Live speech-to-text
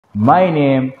My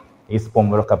name is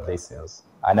Pomoroka Blessings,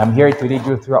 and I'm here to lead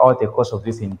you throughout the course of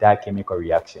this entire chemical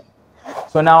reaction.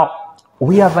 So now,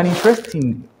 we have an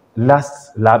interesting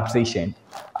last lab session,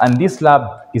 and this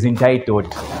lab is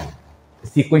entitled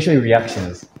Sequential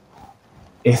Reactions,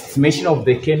 Estimation of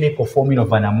the Chemical Forming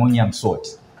of an Ammonium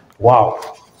Salt. Wow!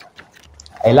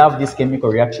 I love this chemical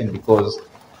reaction because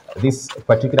this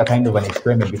particular kind of an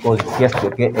experiment, because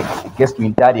it gets to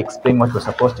entirely explain what we're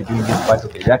supposed to do in this part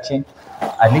of the reaction,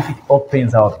 and if it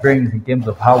opens our brains in terms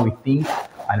of how we think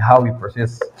and how we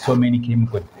process so many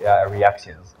chemical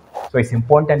reactions. So it's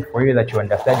important for you that you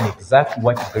understand exactly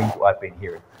what is going to happen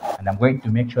here, and I'm going to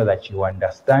make sure that you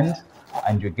understand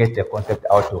and you get the concept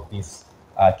out of this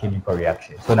chemical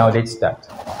reaction. So now let's start.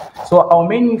 So our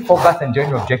main focus and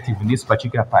general objective in this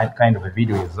particular kind of a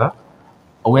video is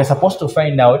we're supposed to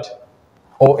find out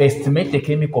or estimate the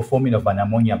chemical forming of an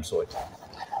ammonium salt.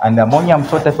 And the ammonium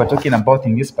salt that we're talking about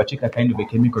in this particular kind of a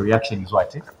chemical reaction is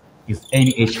what? Is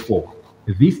NH4.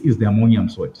 This is the ammonium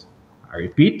salt. I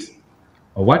repeat,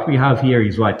 what we have here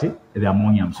is what? The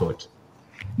ammonium salt.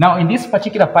 Now, in this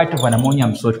particular part of an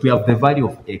ammonium salt, we have the value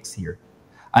of X here.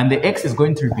 And the X is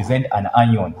going to represent an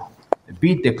anion,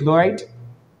 be it the chloride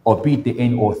or be it the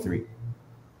NO3.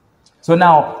 So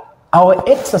now, our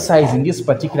exercise in this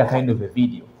particular kind of a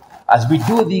video, as we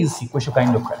do these sequential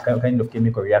kind of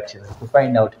chemical reactions, is to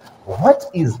find out what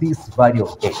is this value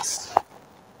of X.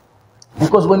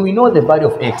 Because when we know the value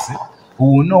of X, we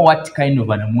will know what kind of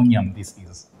an ammonium this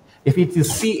is. If it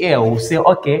is Cl, we'll say,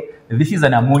 okay, this is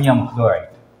an ammonium chloride.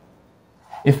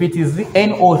 If it is the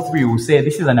NO3, we'll say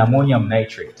this is an ammonium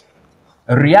nitrate.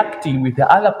 Reacting with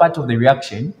the other part of the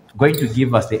reaction, going to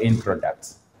give us the end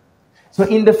products. So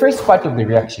in the first part of the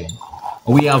reaction,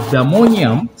 we have the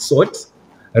ammonium salt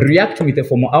reacting with the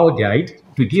formaldehyde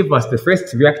to give us the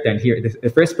first reactant here, the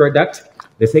first product,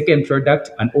 the second product,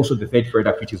 and also the third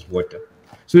product, which is water.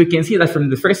 So you can see that from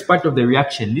the first part of the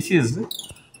reaction, this is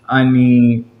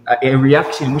a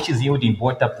reaction which is yielding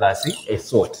water plus a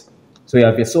salt. So you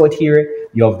have a salt here,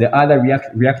 you have the other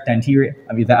reactant here,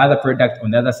 and with the other product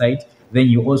on the other side, then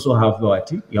you also have what?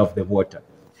 You have the water.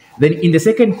 Then in the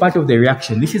second part of the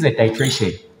reaction, this is a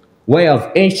titration, where you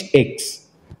have HX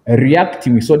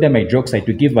reacting with sodium hydroxide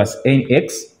to give us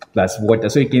NX plus water.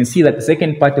 So you can see that the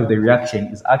second part of the reaction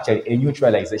is actually a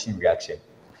neutralization reaction.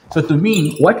 So to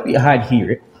me, what we had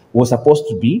here was supposed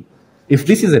to be, if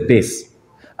this is a base,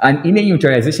 and in a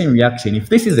neutralization reaction, if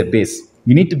this is a base,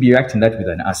 you need to be reacting that with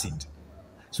an acid.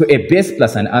 So a base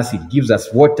plus an acid gives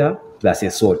us water plus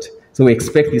a salt. So we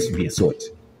expect this to be a salt.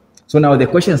 So now the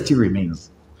question still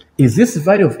remains, is this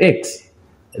value of X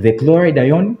the chloride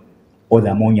ion or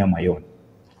the ammonium ion?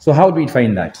 So how do we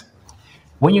find that?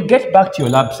 When you get back to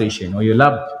your lab session or your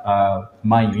lab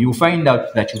manual, you'll find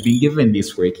out that you've been given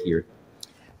this work here.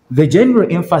 The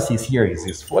general emphasis here is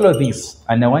this. Follow this,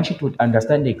 and I want you to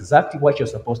understand exactly what you're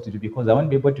supposed to do, because I won't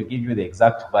be able to give you the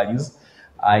exact values.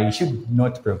 I should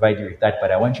not provide you with that, but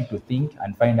I want you to think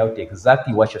and find out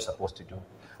exactly what you're supposed to do.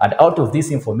 And out of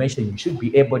this information, you should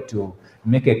be able to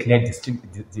make a clear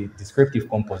descriptive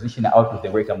composition out of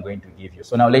the work I'm going to give you.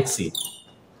 So now let's see.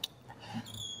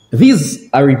 These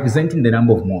are representing the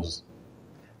number of moles.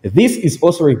 This is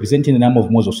also representing the number of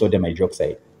moles of sodium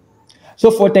hydroxide. So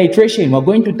for titration, we're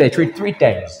going to titrate 3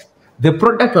 times. The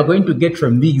product we're going to get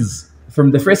from these,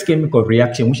 from the first chemical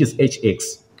reaction, which is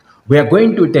HX, we are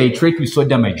going to titrate with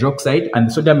sodium hydroxide, and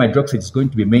the sodium hydroxide is going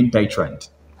to be main titrant.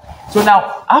 So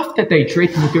now, after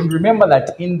titrating, you can remember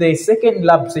that in the second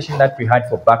lab session that we had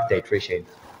for back titration,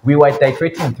 we were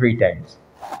titrating 3 times.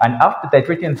 And after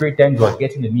titrating 3 times, we were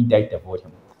getting the mean titer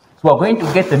volume. So we're going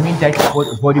to get the mean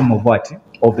titer volume of what?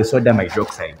 Of the sodium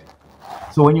hydroxide.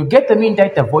 So when you get the mean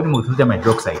titer volume of sodium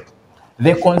hydroxide,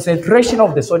 the concentration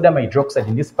of the sodium hydroxide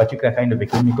in this particular kind of a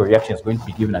chemical reaction is going to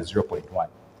be given as 0.1.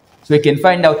 So you can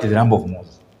find out the number of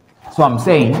moles. So I'm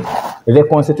saying the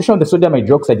concentration of the sodium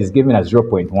hydroxide is given as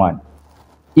 0.1,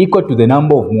 equal to the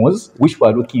number of moles which we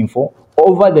are looking for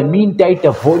over the mean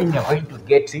titer volume you're going to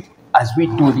get as we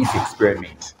do this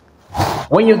experiment.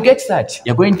 When you get that,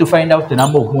 you're going to find out the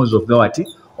number of moles of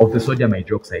the sodium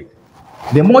hydroxide.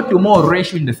 The mole to mole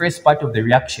ratio in the first part of the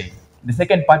reaction, the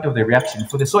second part of the reaction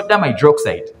for the sodium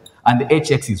hydroxide and the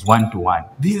HX is 1:1.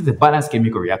 This is the balanced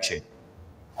chemical reaction,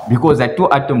 because there are 2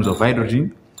 atoms of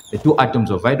hydrogen,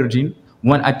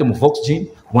 1 atom of oxygen,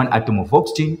 1 atom of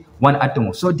oxygen, 1 atom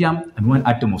of sodium, and 1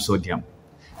 atom of sodium.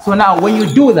 So now when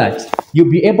you do that, you'll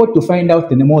be able to find out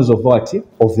the moles of what?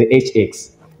 Of the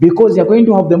HX. Because you're going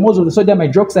to have the moles of the sodium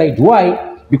hydroxide.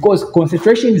 Why? Because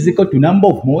concentration is equal to number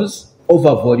of moles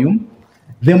over volume.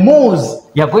 The moles,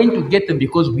 you're going to get them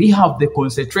because we have the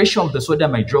concentration of the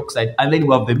sodium hydroxide, and then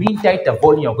we have the mean titer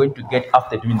volume you're going to get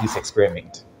after doing this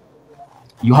experiment.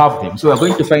 You have them. So we're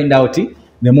going to find out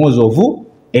the moles of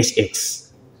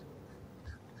HX.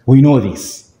 We know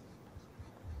this.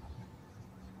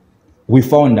 We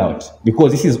found out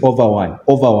because this is over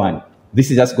 1. This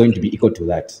is just going to be equal to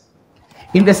that.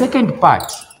 In the second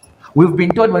part, we've been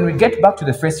told when we get back to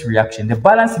the first reaction, the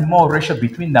balance in mole ratio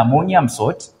between the ammonium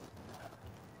salt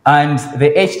and the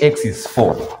HX is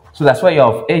 4. So that's why you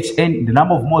have HN, the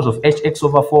number of moles of HX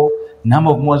over 4,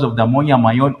 number of moles of the ammonium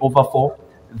ion over 4.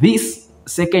 This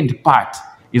second part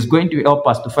is going to help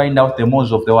us to find out the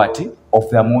moles of the what? Of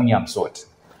the ammonium salt.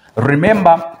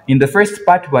 Remember, in the first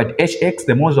part we had HX,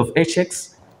 the moles of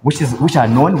HX, which are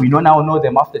known. We now know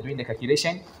them after doing the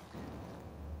calculation.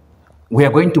 We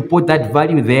are going to put that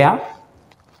value there,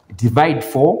 divide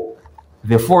 4,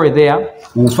 the 4 there.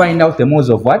 We'll find out the moles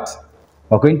of what?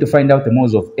 We're going to find out the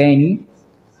moles of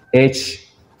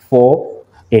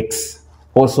NH4X,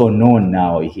 also known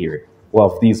now here. We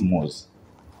have these moles.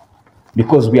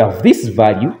 Because we have this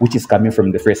value, which is coming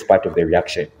from the first part of the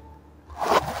reaction,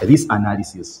 this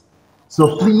analysis.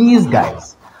 So please,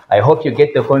 guys, I hope you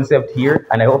get the concept here,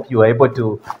 and I hope you are able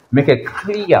to make a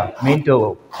clear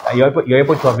mental, you're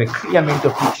able to have a clear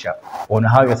mental picture on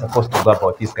how you're supposed to go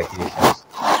about these calculations.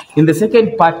 In the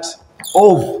second part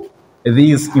of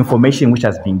this information which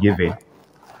has been given,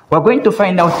 we're going to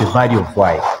find out the value of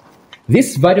Y.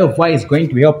 This value of Y is going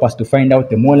to help us to find out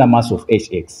the molar mass of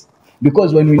HX.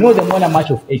 Because when we know the molar mass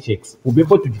of HX, we'll be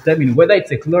able to determine whether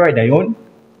it's a chloride ion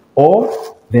or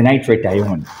the nitrate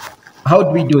ion. How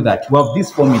do we do that? We have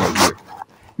this formula here.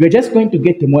 We're just going to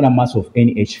get the molar mass of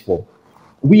NH4.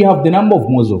 We have the number of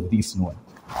moles of this known.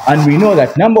 And we know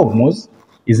that number of moles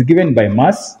is given by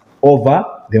mass over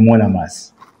the molar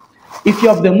mass. If you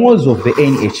have the moles of the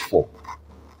NH4,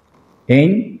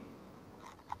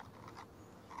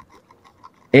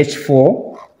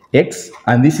 NH4X,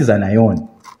 and this is an ion.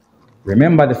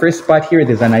 Remember the first part here,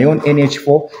 there's an ion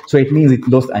NH4, so it means it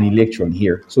lost an electron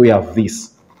here. So we have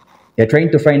this. You're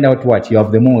trying to find out what? You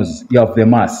have the moles, you have the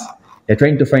mass. You're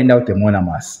trying to find out the molar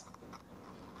mass.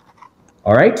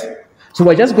 All right? So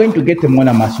we're just going to get the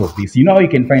molar mass of this. You know how you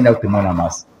can find out the molar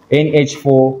mass?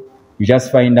 NH4, you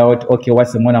just find out, okay,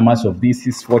 what's the molar mass of this?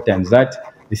 This is 4 times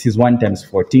that. This is 1 times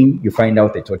 14. You find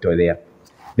out the total there.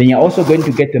 Then you're also going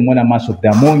to get the molar mass of the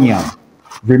ammonium.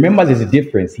 Remember, there's a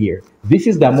difference here. This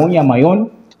is the ammonium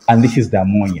ion, and this is the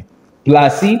ammonia,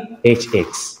 plus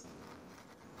HX.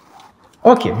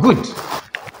 Okay, good.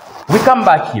 We come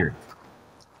back here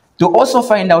to also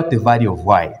find out the value of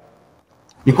Y.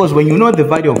 Because when you know the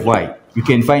value of Y, you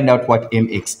can find out what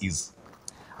MX is.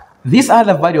 This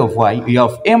other value of Y, you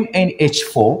have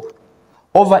MnH4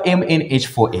 over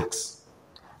MnH4X.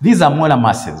 These are molar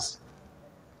masses.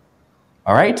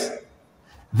 All right?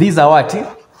 These are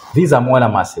what? These are molar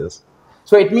masses.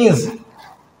 So it means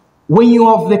when you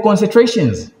have the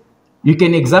concentrations, you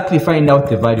can exactly find out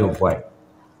the value of Y.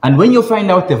 And when you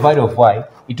find out the value of Y,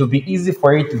 it will be easy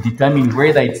for you to determine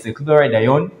whether it's the chloride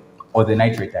ion or the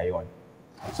nitrate ion.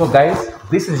 So guys,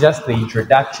 this is just the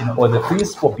introduction or the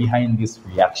principle behind this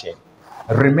reaction.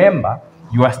 Remember,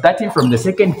 you are starting from the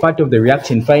second part of the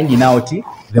reaction, finding out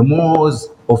the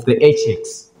moles of the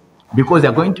HX. Because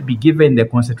they're going to be given the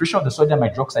concentration of the sodium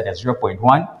hydroxide at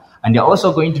 0.1, and they're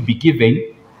also going to be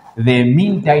given the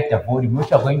mean titer volume, which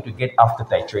you're going to get after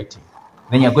titrating.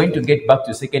 Then you're going to get back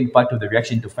to the second part of the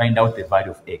reaction to find out the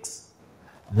value of X.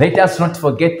 Let us not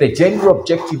forget the general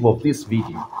objective of this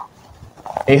video.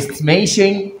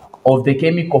 Estimation of the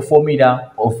chemical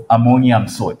formula of ammonium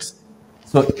salt.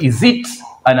 So is it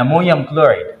an ammonium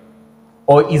chloride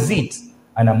or is it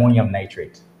an ammonium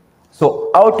nitrate?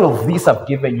 So out of this I've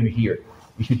given you here,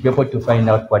 you should be able to find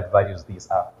out what values these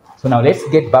are. So now let's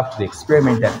get back to the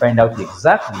experiment and find out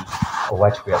exactly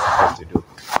what we are supposed to do.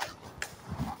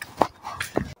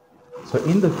 So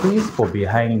in the principle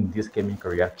behind this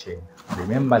chemical reaction,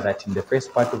 remember that in the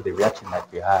first part of the reaction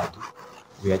that we had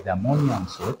the ammonium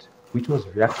salt, which was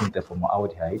reacting with the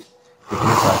formaldehyde,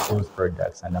 which those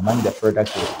products, and among the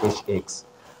products was HX.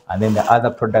 And then the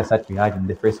other products that we had in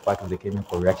the first part of the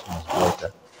chemical reaction was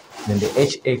water. Then the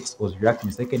HX was reacting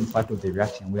in the second part of the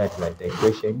reaction where we had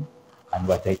titration, and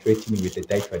we're titrating with the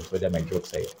titrate sodium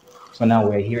hydroxide. So now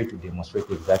we're here to demonstrate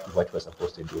exactly what we're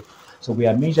supposed to do. So we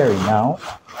are measuring now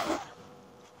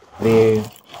the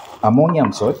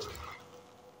ammonium salt,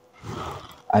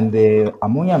 and the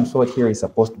ammonium salt here is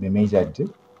supposed to be measured.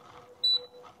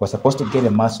 We're supposed to get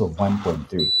a mass of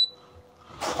 1.3.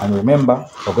 And remember,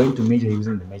 we're going to measure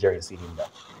using the measuring cylinder.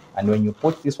 And when you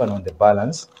put this one on the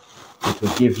balance, it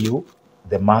will give you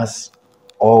the mass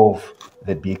of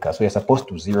the beaker. So you're supposed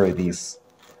to zero this,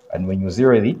 and when you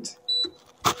zero it,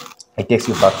 it takes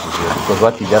you back to zero, because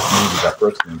what you just need is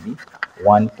approximately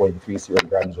 1.30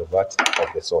 grams of what? Of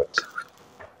the salt.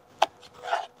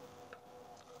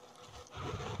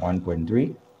 1.3.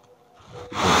 We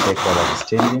check that is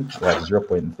changing. We're at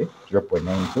 0.3,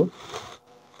 0.92.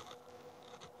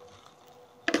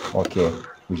 Okay,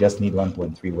 we just need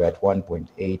 1.3. We're at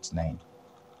 1.89.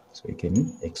 So we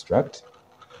can extract.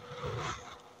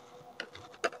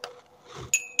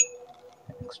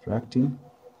 Extracting.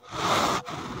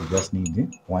 We just need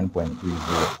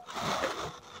 1.30.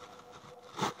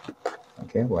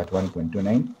 Okay, we're at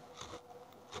 1.29.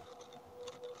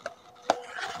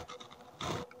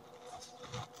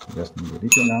 We just need a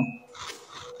little now.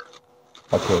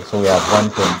 Okay, so we have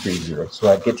 1.30. So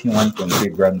we're getting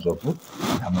 1.3 grams of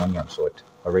ammonium salt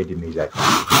already measured.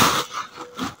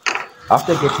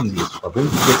 After getting this, we're going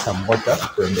to get some water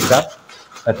from the tap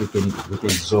that we can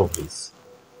dissolve this.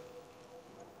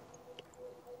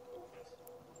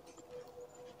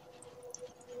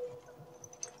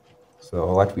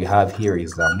 So what we have here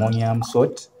is the ammonium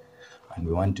salt, and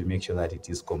we want to make sure that it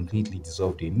is completely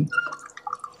dissolved in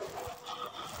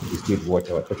distilled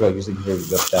water. What we're using here is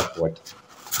just tap water.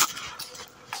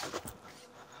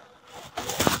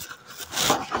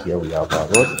 Here we have our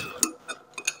rod.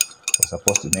 We're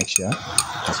supposed to make sure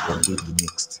it's completely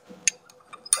mixed.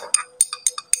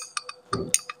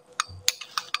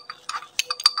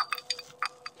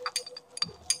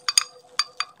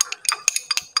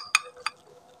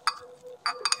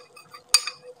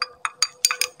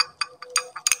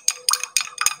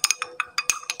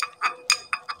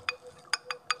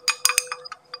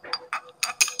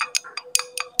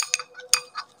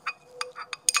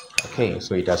 Okay,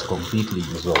 so it has completely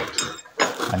dissolved.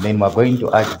 And then we're going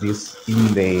to add this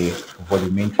in the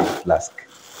volumetric flask.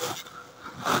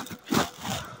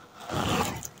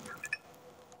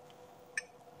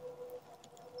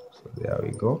 So there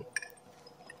we go.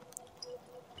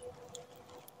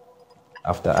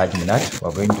 After adding that,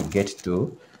 we're going to get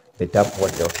to the tap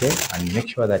water, okay? And make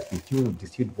sure that we fill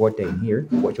distilled water in here,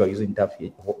 what you are using tap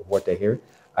water here,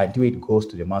 until it goes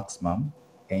to the maximum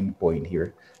end point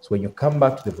here. So when you come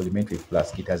back to the volumetric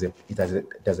flask, it has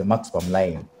a maximum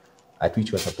line at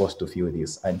which we're supposed to fill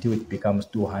this until it becomes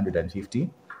 250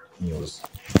 mils.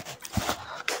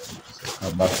 So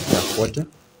come back to tap water.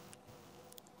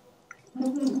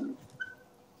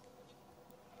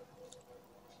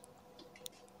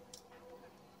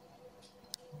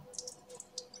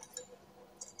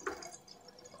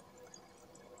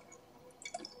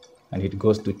 And it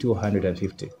goes to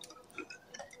 250.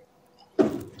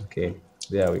 Okay,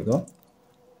 there we go.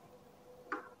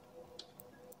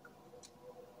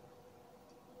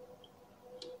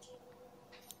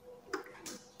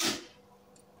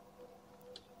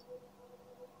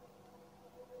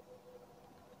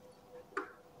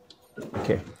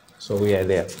 Okay, so we are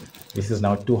there. This is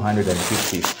now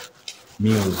 250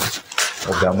 mils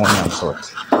of the ammonium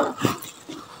salt.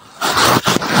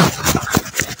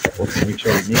 Also make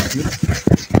sure we mix it.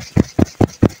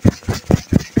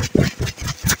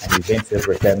 And we then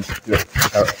several times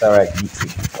thorough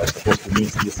mixing. We're supposed to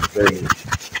mix this very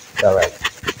thorough.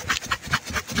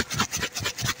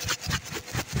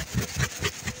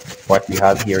 What we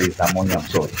have here is ammonium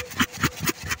salt.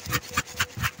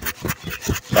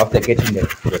 So after getting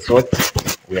the salt,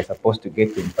 we are supposed to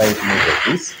get 25 mils of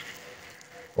this,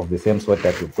 of the same salt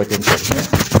that we've gotten from here.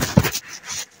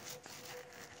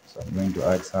 So I'm going to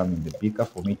add some in the beaker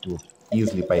for me to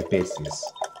easily pipette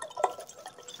this.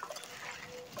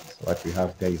 So what we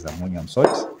have there is ammonium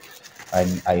salt,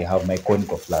 and I have my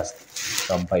conical flask.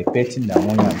 So I'm pipetting the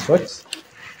ammonium salt,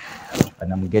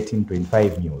 and I'm getting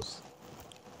 25 mils.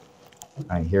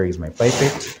 And here is my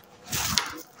pipette,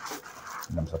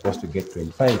 and I'm supposed to get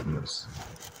 25 mils.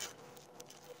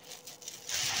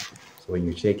 So when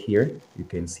you check here, you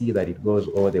can see that it goes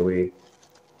all the way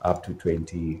up to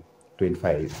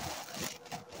 25.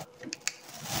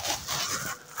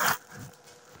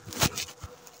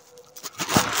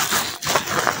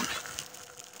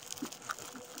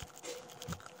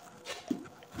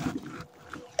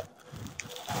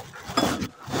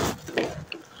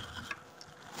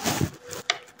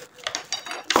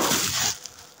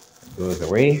 Goes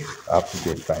away up to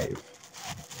 25.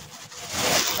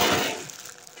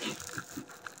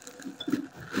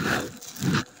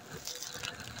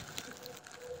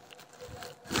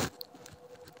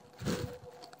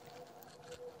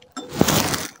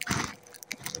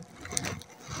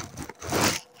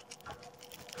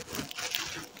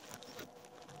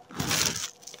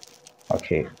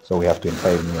 Okay, so we have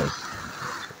 25 mils.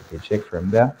 We check from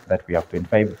there that we have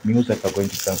 25 mils that are going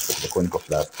to transfer to the conical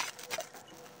flask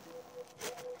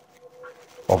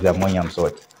of the ammonium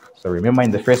salt. So remember,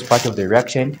 in the first part of the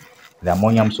reaction, the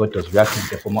ammonium salt was reacting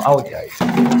to the formaldehyde,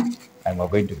 and we're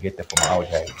going to get the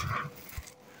formaldehyde.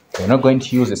 We're not going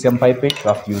to use the same pipette, we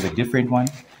have to use a different one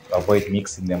to avoid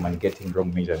mixing them and getting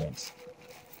wrong measurements.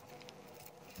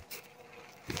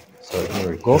 So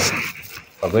here we go.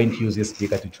 We're going to use this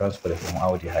beaker to transfer the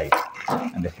formaldehyde.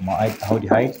 And the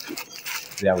formaldehyde,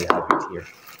 there we have it here.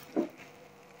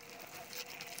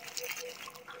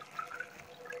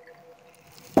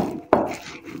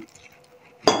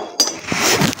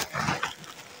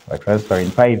 We're transferring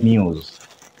 5 mils.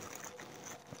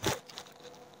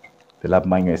 The lab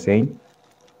manual is saying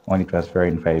only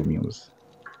transferring 5 mils.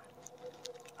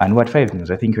 And what 5 mils?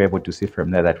 I think you're able to see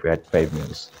from there that we had 5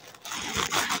 mils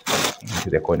into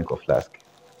the conical flask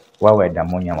while we're at the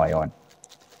ammonium ion.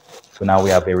 So now we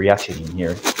have a reaction in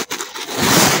here.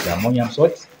 The ammonium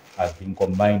salt has been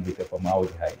combined with the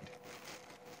formaldehyde.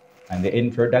 And the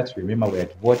end products, remember, we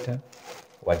had water,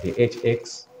 we had the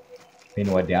HX, then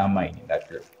we had the amine in that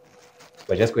group.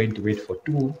 We're just going to wait for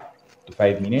 2 to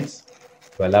 5 minutes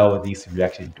to allow this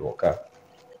reaction to occur.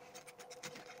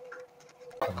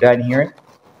 Down here,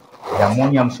 the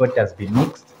ammonium salt has been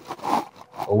mixed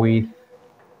with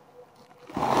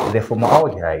the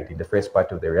formaldehyde in the first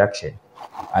part of the reaction.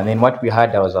 And then what we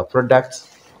had was our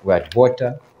products. We had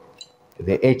water,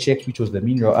 the HX, which was the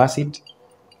mineral acid,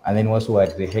 and then also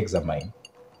had the hexamine.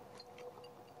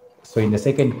 So in the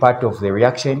second part of the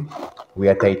reaction, we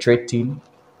are titrating,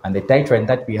 and the titrant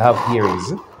that we have here is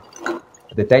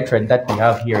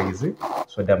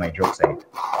sodium hydroxide.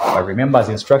 But remember, as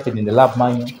instructed in the lab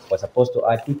manual, we're supposed to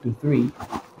add 2 to 3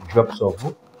 drops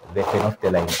of the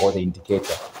phenolphthalein or the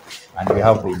indicator, and we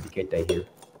have the indicator here.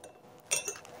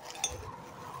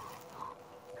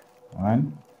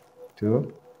 1,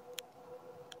 2,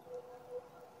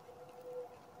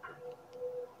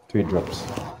 3 drops.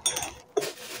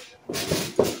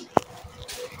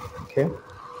 Okay.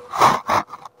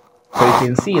 So you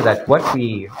can see that what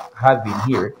we have in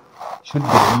here should be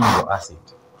the mineral acid.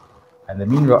 And the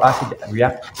mineral acid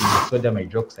reacts to the sodium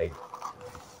hydroxide,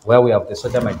 where we have the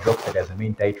sodium hydroxide as the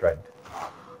main titrant.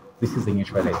 This is the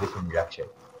neutralization reaction.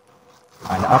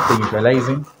 And after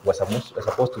neutralizing, we're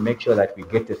supposed to make sure that we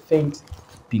get a faint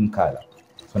pink color.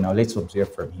 So now let's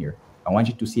observe from here. I want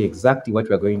you to see exactly what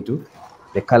we're going to,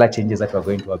 the color changes that we're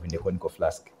going to have in the conical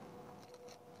flask.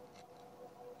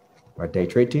 We're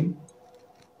titrating.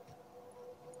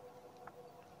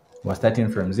 We're starting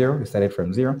from 0. We started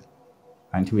from 0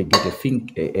 until we get a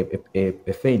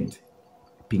faint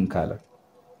pink color.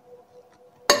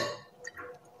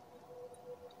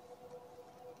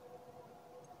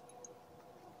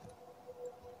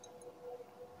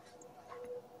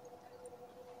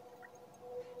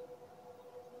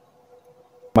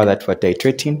 Remember that we're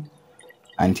titrating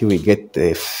until we get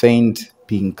the faint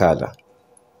pink color.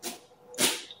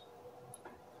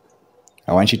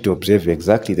 I want you to observe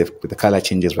exactly the color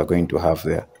changes we're going to have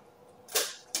there.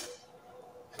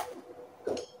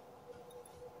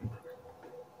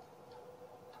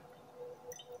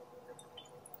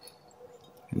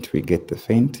 Until we get the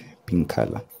faint pink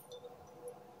color.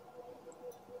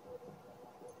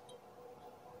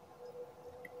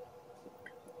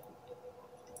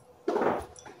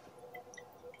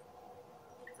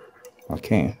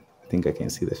 Okay, I think I can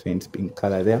see the faint pink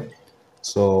color there.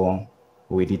 So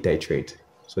we did titrate.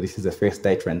 So this is the first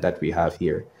titrant that we have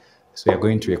here. So you're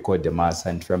going to record the mass,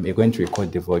 and you're going to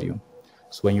record the volume.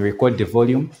 So when you record the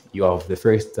volume, you have the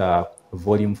first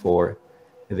volume for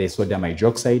the sodium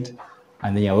hydroxide,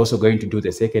 and then you're also going to do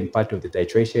the second part of the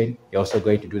titration. You're also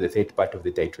going to do the third part of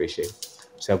the titration.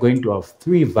 So you're going to have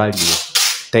 3 values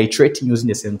titrating using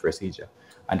the same procedure.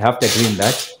 And after doing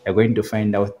that, you're going to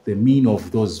find out the mean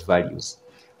of those values.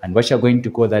 And what you're going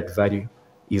to call that value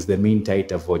is the mean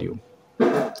titer volume.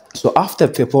 So after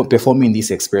performing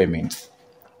this experiment,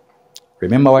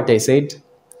 remember what I said?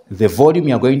 The volume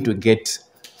you're going to get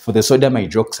for the sodium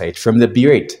hydroxide from the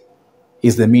burette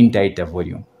is the mean titer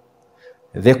volume.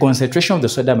 The concentration of the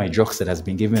sodium hydroxide has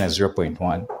been given as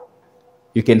 0.1.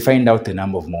 You can find out the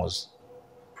number of moles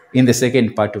in the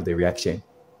second part of the reaction.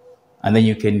 And then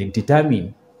you can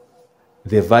determine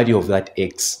the value of that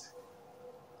X.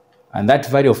 And that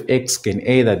value of X can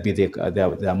either be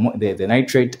the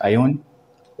nitrate ion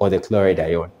or the chloride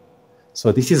ion.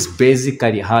 So this is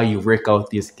basically how you work out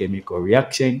this chemical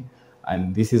reaction,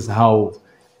 and this is how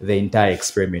the entire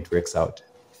experiment works out.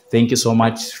 Thank you so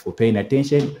much for paying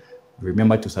attention.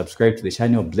 Remember to subscribe to the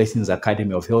channel Blessings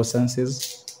Academy of Health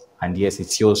Sciences. And yes,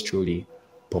 it's yours truly,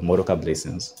 Pomoroka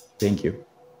Blessings. Thank you.